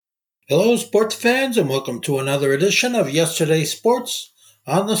Hello, sports fans, and welcome to another edition of Yesterday's Sports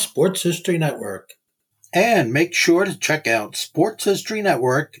on the Sports History Network. And make sure to check out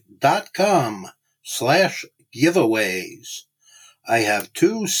sportshistorynetwork.com/giveaways. I have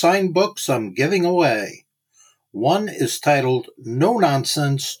 2 signed books I'm giving away. One is titled No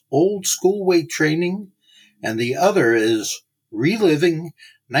Nonsense Old School Weight Training, and the other is Reliving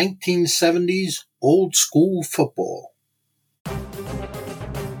 1970s Old School Football.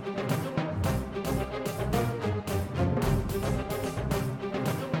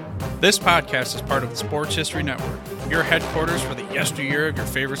 This podcast is part of the Sports History Network, your headquarters for the yesteryear of your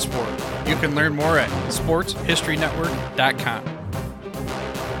favorite sport. You can learn more at sportshistorynetwork.com.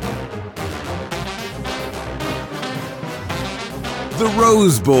 The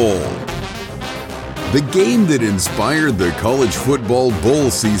Rose Bowl. The game that inspired the college football bowl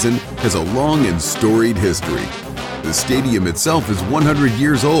season has a long and storied history. The stadium itself is 100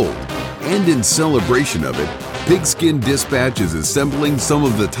 years old, and in celebration of it, Pigskin Dispatch is assembling some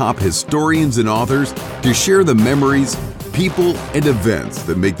of the top historians and authors to share the memories, people, and events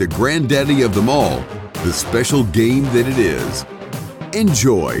that make the granddaddy of them all the special game that it is.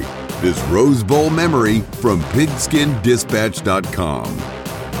 Enjoy this Rose Bowl memory from pigskindispatch.com.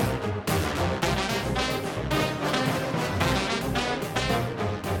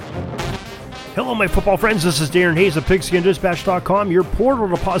 Hello, my football friends. This is Darren Hayes of pigskindispatch.com, your portal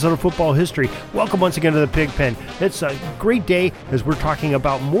to positive football history. Welcome once again to the Pig Pen. It's a great day as we're talking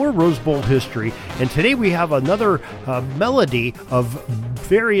about more Rose Bowl history. And today we have another melody of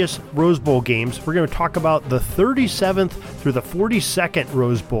various Rose Bowl games. We're going to talk about the 37th through the 42nd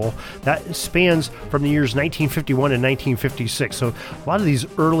Rose Bowl. That spans from the years 1951 and 1956. So a lot of these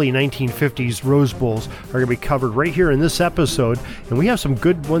early 1950s Rose Bowls are going to be covered right here in this episode. And we have some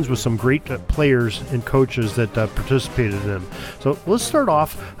good ones with some great players and coaches that participated in them. So let's start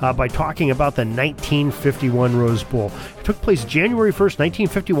off by talking about the 1951 Rose Bowl. It took place January 1st,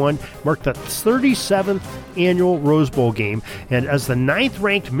 1951, marked the 37th annual Rose Bowl game, and as the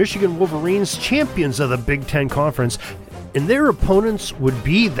 9th-ranked Michigan Wolverines, champions of the Big Ten Conference, and their opponents would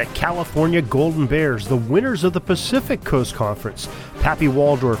be the California Golden Bears, the winners of the Pacific Coast Conference. Pappy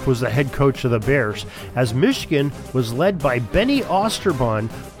Waldorf was the head coach of the Bears, as Michigan was led by Benny Osterbahn,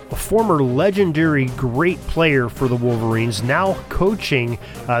 a former legendary great player for the Wolverines, now coaching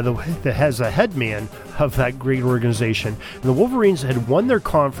as a head man of that great organization. And the Wolverines had won their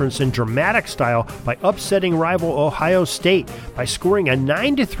conference in dramatic style by upsetting rival Ohio State by scoring a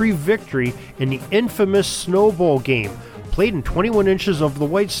 9-3 victory in the infamous Snow Bowl game, played in 21 inches of the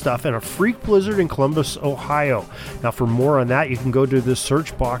white stuff in a freak blizzard in Columbus, Ohio. Now, for more on that, you can go to the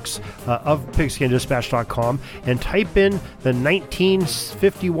search box of pigskindispatch.com and type in the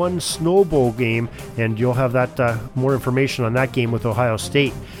 1951 Snow Bowl game, and you'll have that more information on that game with Ohio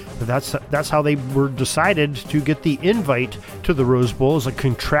State. But that's how they were decided to get the invite to the Rose Bowl, as a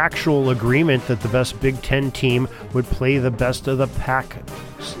contractual agreement that the best Big Ten team would play the best of the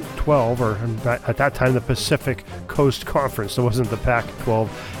Pac-12, or at that time the Pacific Coast Conference. It wasn't the Pac-12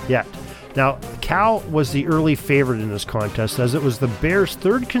 yet. Now, Cal was the early favorite in this contest, as it was the Bears'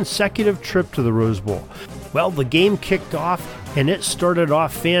 3rd consecutive trip to the Rose Bowl. Well, the game kicked off, and it started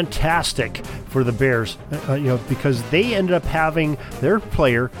off fantastic for the Bears, because they ended up having their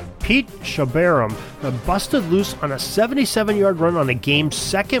player, Pete Schabaram, busted loose on a 77-yard run on a game's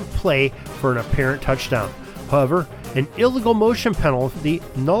second play for an apparent touchdown. However, an illegal motion penalty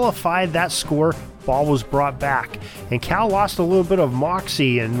nullified that score. Ball was brought back, and Cal lost a little bit of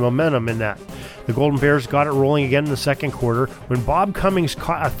moxie and momentum in that. The Golden Bears got it rolling again in the second quarter when Bob Cummings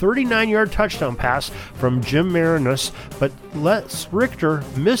caught a 39-yard touchdown pass from Jim Marinus, but Les Richter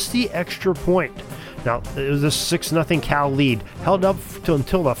missed the extra point. Now, it was a 6-0 Cal lead, held up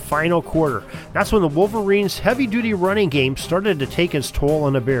until the final quarter. That's when the Wolverines' heavy-duty running game started to take its toll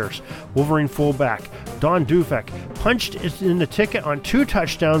on the Bears. Wolverine fullback Don Dufek punched in the ticket on 2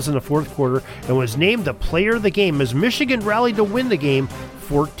 touchdowns in the fourth quarter and was named the player of the game as Michigan rallied to win the game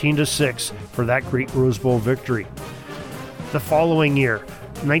 14-6 for that great Rose Bowl victory. The following year,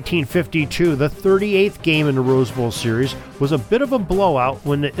 1952, the 38th game in the Rose Bowl series, was a bit of a blowout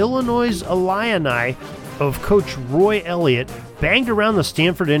when the Illinois Illini of Coach Roy Elliott banged around the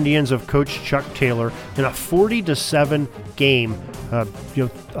Stanford Indians of Coach Chuck Taylor in a 40-7 game, a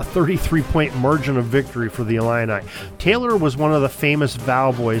 33-point margin of victory for the Illini. Taylor was one of the famous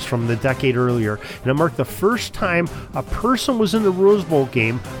Vow Boys from the decade earlier, and it marked the first time a person was in the Rose Bowl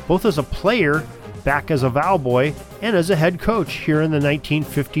game, both as a player, back as a Vow Boy, and as a head coach here in the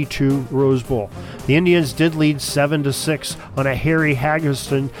 1952 Rose Bowl. The Indians did lead 7-6 on a Harry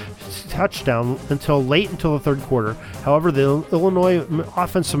Haggerson touchdown until the third quarter. However, the Illinois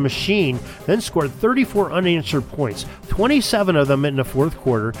offensive machine then scored 34 unanswered points, 27 of them in the fourth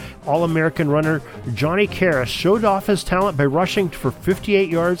quarter. All-American runner Johnny Karras showed off his talent by rushing for 58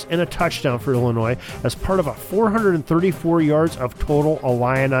 yards and a touchdown for Illinois as part of a 434 yards of total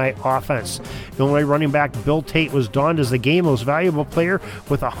Illini offense. Illinois running back Bill Tate was donned as the game's most valuable player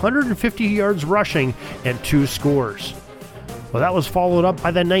with 150 yards rushing and 2 scores. Well, that was followed up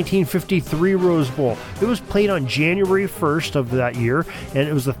by the 1953 Rose Bowl. It was played on January 1st of that year, and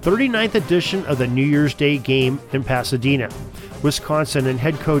it was the 39th edition of the New Year's Day game in Pasadena. Wisconsin and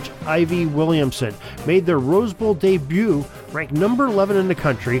head coach Ivy Williamson made their Rose Bowl debut, ranked number 11 in the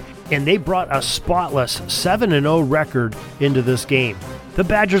country, and they brought a spotless 7-0 record into this game. The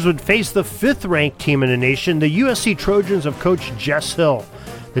Badgers would face the 5th-ranked team in the nation, the USC Trojans of coach Jess Hill.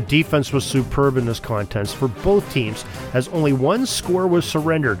 The defense was superb in this contest for both teams, as only one score was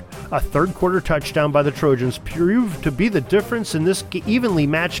surrendered. A third-quarter touchdown by the Trojans proved to be the difference in this evenly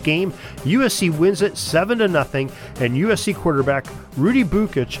matched game. USC wins it 7-0, and USC quarterback Rudy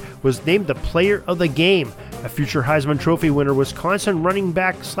Bukic was named the player of the game. A future Heisman Trophy winner, Wisconsin running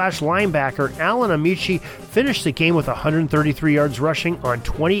back/linebacker Alan Amici finished the game with 133 yards rushing on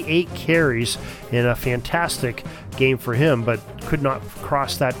 28 carries in a fantastic game for him, but could not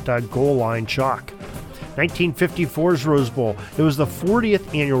cross that goal line chalk. 1954's Rose Bowl. It was the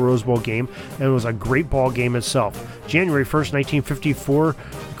 40th annual Rose Bowl game, and it was a great ball game itself. January 1st, 1954, the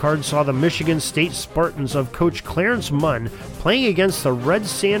Cards saw the Michigan State Spartans of coach Clarence Munn playing against the Red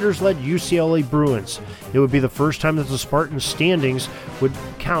Sanders-led UCLA Bruins. It would be the first time that the Spartans' standings would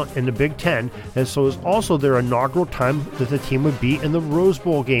count in the Big Ten, and so it was also their inaugural time that the team would be in the Rose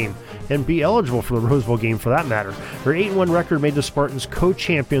Bowl game, and be eligible for the Rose Bowl game for that matter. Their 8-1 record made the Spartans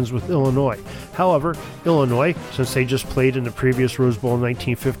co-champions with Illinois. However, Illinois, since they just played in the previous Rose Bowl in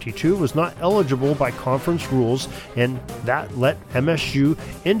 1952, was not eligible by conference rules, and that let MSU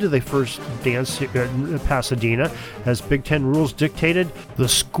into the first dance in Pasadena. As Big Ten rules dictated, the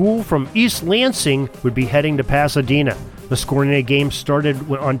school from East Lansing would be heading to Pasadena. The scoring of the game started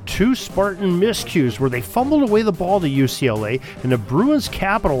on 2 Spartan miscues where they fumbled away the ball to UCLA, and the Bruins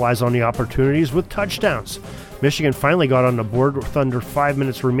capitalized on the opportunities with touchdowns. Michigan finally got on the board with under 5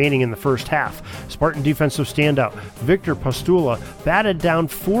 minutes remaining in the first half. Spartan defensive standout Victor Pastula batted down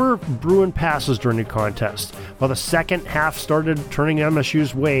 4 Bruin passes during the contest, while the second half started turning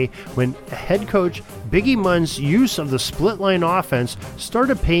MSU's way when head coach Biggie Munn's use of the split line offense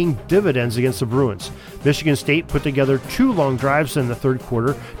started paying dividends against the Bruins. Michigan State put together 2 long drives in the third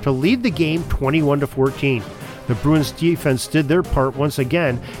quarter to lead the game 21-14. The Bruins defense did their part once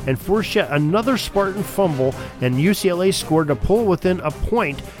again and forced yet another Spartan fumble, and UCLA scored to pull within a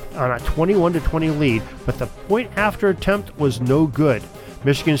point on a 21-20 lead, but the point after attempt was no good.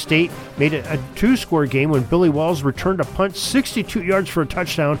 Michigan State made it a 2-score game when Billy Wells returned a punt 62 yards for a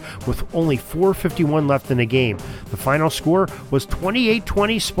touchdown with only 4:51 left in the game. The final score was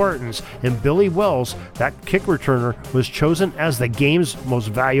 28-20 Spartans, and Billy Wells, that kick returner, was chosen as the game's most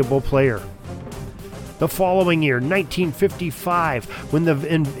valuable player. The following year, 1955, when the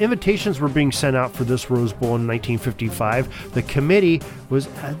invitations were being sent out for this Rose Bowl in 1955, the committee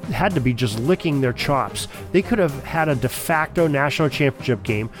had to be just licking their chops. They could have had a de facto national championship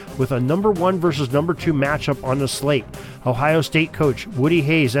game with a number 1 versus number 2 matchup on the slate. Ohio State coach Woody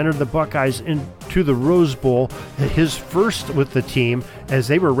Hayes entered the Buckeyes into the Rose Bowl, his first with the team, as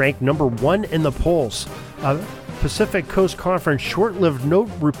they were ranked number 1 in the polls. Pacific Coast Conference short-lived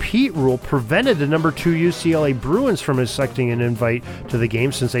no-repeat rule prevented the number 2 UCLA Bruins from accepting an invite to the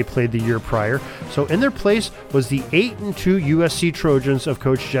game since they played the year prior. So in their place was the 8-2 USC Trojans of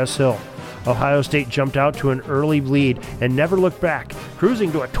coach Jess Hill. Ohio State jumped out to an early lead and never looked back,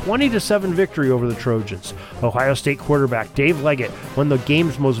 cruising to a 20-7 victory over the Trojans. Ohio State quarterback Dave Leggett won the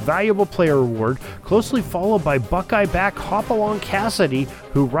game's most valuable player award, closely followed by Buckeye back Hopalong Cassidy,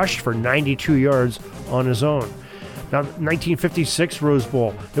 who rushed for 92 yards on his own. Now, 1956 Rose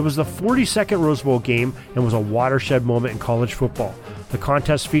Bowl. It was the 42nd Rose Bowl game and was a watershed moment in college football. The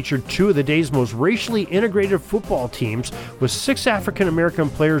contest featured 2 of the day's most racially integrated football teams, with 6 African-American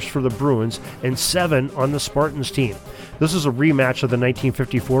players for the Bruins and 7 on the Spartans team. This is a rematch of the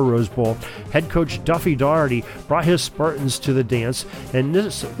 1954 Rose Bowl. Head coach Duffy Daugherty brought his Spartans to the dance, and it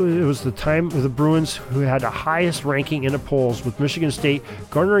was the time of the Bruins who had the highest ranking in the polls, with Michigan State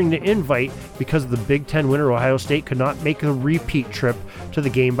garnering the invite because the Big Ten winner Ohio State could not make a repeat trip to the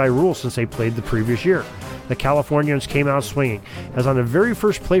game by rule since they played the previous year. The Californians came out swinging, as on the very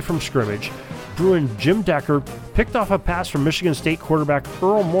first play from scrimmage, Bruin Jim Decker picked off a pass from Michigan State quarterback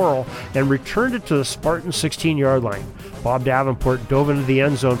Earl Morrall and returned it to the Spartan 16-yard line. Bob Davenport dove into the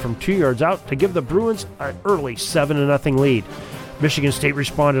end zone from 2 yards out to give the Bruins an early 7-0 lead. Michigan State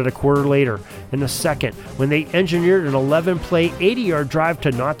responded a quarter later in the second when they engineered an 11-play, 80-yard drive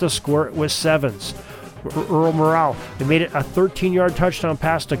to not to score it with sevens. Earl Morrall made it a 13-yard touchdown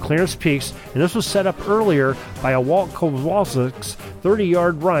pass to Clarence Peaks, and this was set up earlier by a Walt Kowalczyk's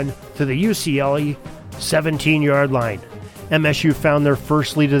 30-yard run to the UCLA 17-yard line. MSU found their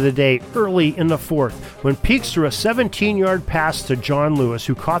first lead of the day early in the fourth when Peaks threw a 17-yard pass to John Lewis,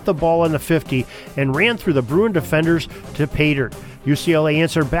 who caught the ball on the 50 and ran through the Bruin defenders to pay dirt. UCLA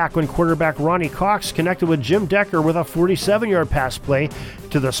answered back when quarterback Ronnie Cox connected with Jim Decker with a 47-yard pass play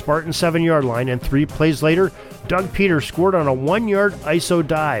to the Spartan 7-yard line, and 3 plays later, Doug Peters scored on a 1-yard ISO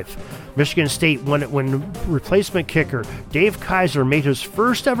dive. Michigan State won it when replacement kicker Dave Kaiser made his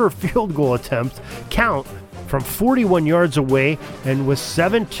first ever field goal attempt count from 41 yards away and with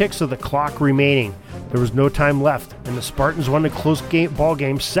 7 ticks of the clock remaining. There was no time left, and the Spartans won the close ball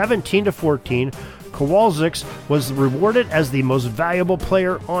game 17-14. Kowalczyk was rewarded as the most valuable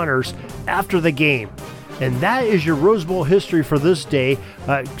player honors after the game. And that is your Rose Bowl history for this day.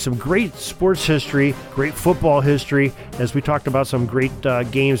 Some great sports history, great football history, as we talked about some great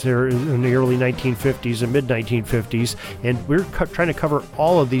games there in the early 1950s and mid-1950s. And we're trying to cover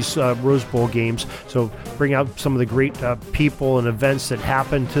all of these Rose Bowl games. So bring out some of the great people and events that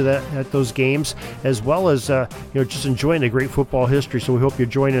happened at those games, as well as just enjoying the great football history. So we hope you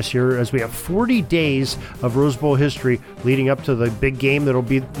join us here as we have 40 days of Rose Bowl history leading up to the big game that'll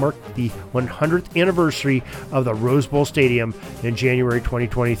mark the 100th anniversary of the Rose Bowl Stadium in January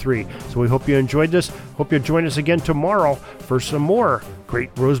 2023. So we hope you enjoyed this. Hope you'll join us again tomorrow for some more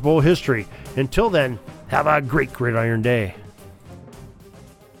great Rose Bowl history. Until then, have a great Gridiron Day.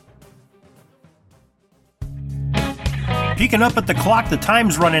 Peeking up at the clock, the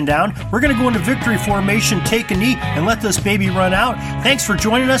time's running down. We're going to go into victory formation, take a knee, and let this baby run out. Thanks for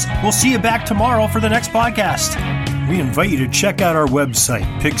joining us. We'll see you back tomorrow for the next podcast. We invite you to check out our website,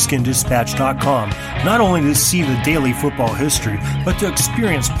 pigskindispatch.com, not only to see the daily football history, but to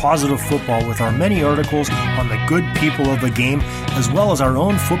experience positive football with our many articles on the good people of the game, as well as our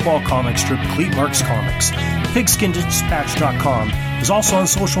own football comic strip, Cleat Marks Comics. Pigskindispatch.com is also on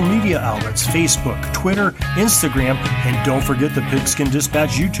social media outlets, Facebook, Twitter, Instagram, and don't forget the Pigskin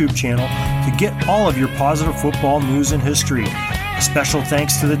Dispatch YouTube channel to get all of your positive football news and history. Special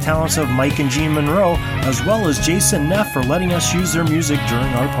thanks to the talents of Mike and Jean Monroe, as well as Jason Neff for letting us use their music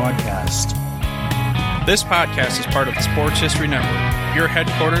during our podcast. This podcast is part of the Sports History Network, your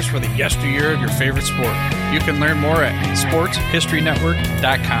headquarters for the yesteryear of your favorite sport. You can learn more at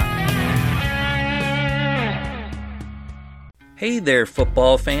sportshistorynetwork.com. Hey there,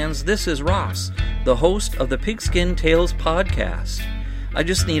 football fans. This is Ross, the host of the Pigskin Tales podcast. I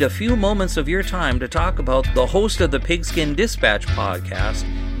just need a few moments of your time to talk about the host of the Pigskin Dispatch podcast,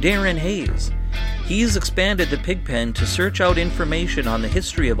 Darren Hayes. He's expanded the Pigpen to search out information on the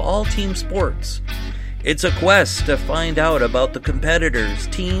history of all team sports. It's a quest to find out about the competitors,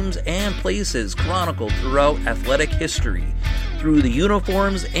 teams, and places chronicled throughout athletic history, through the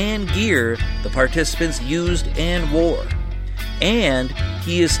uniforms and gear the participants used and wore. And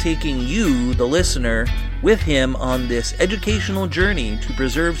he is taking you, the listener, with him on this educational journey to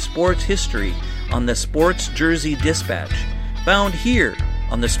preserve sports history on the Sports Jersey Dispatch, found here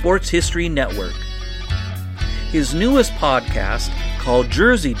on the Sports History Network. His newest podcast, called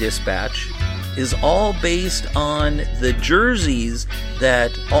Jersey Dispatch, is all based on the jerseys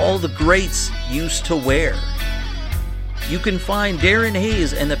that all the greats used to wear. You can find Darren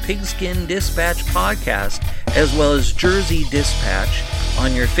Hayes and the Pigskin Dispatch podcast, as well as Jersey Dispatch,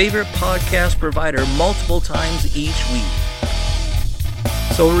 on your favorite podcast provider multiple times each week.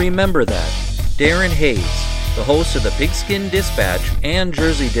 So remember that, Darren Hayes, the host of the Pigskin Dispatch and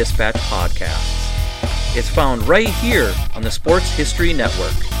Jersey Dispatch podcasts. It's found right here on the Sports History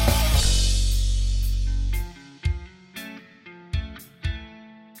Network.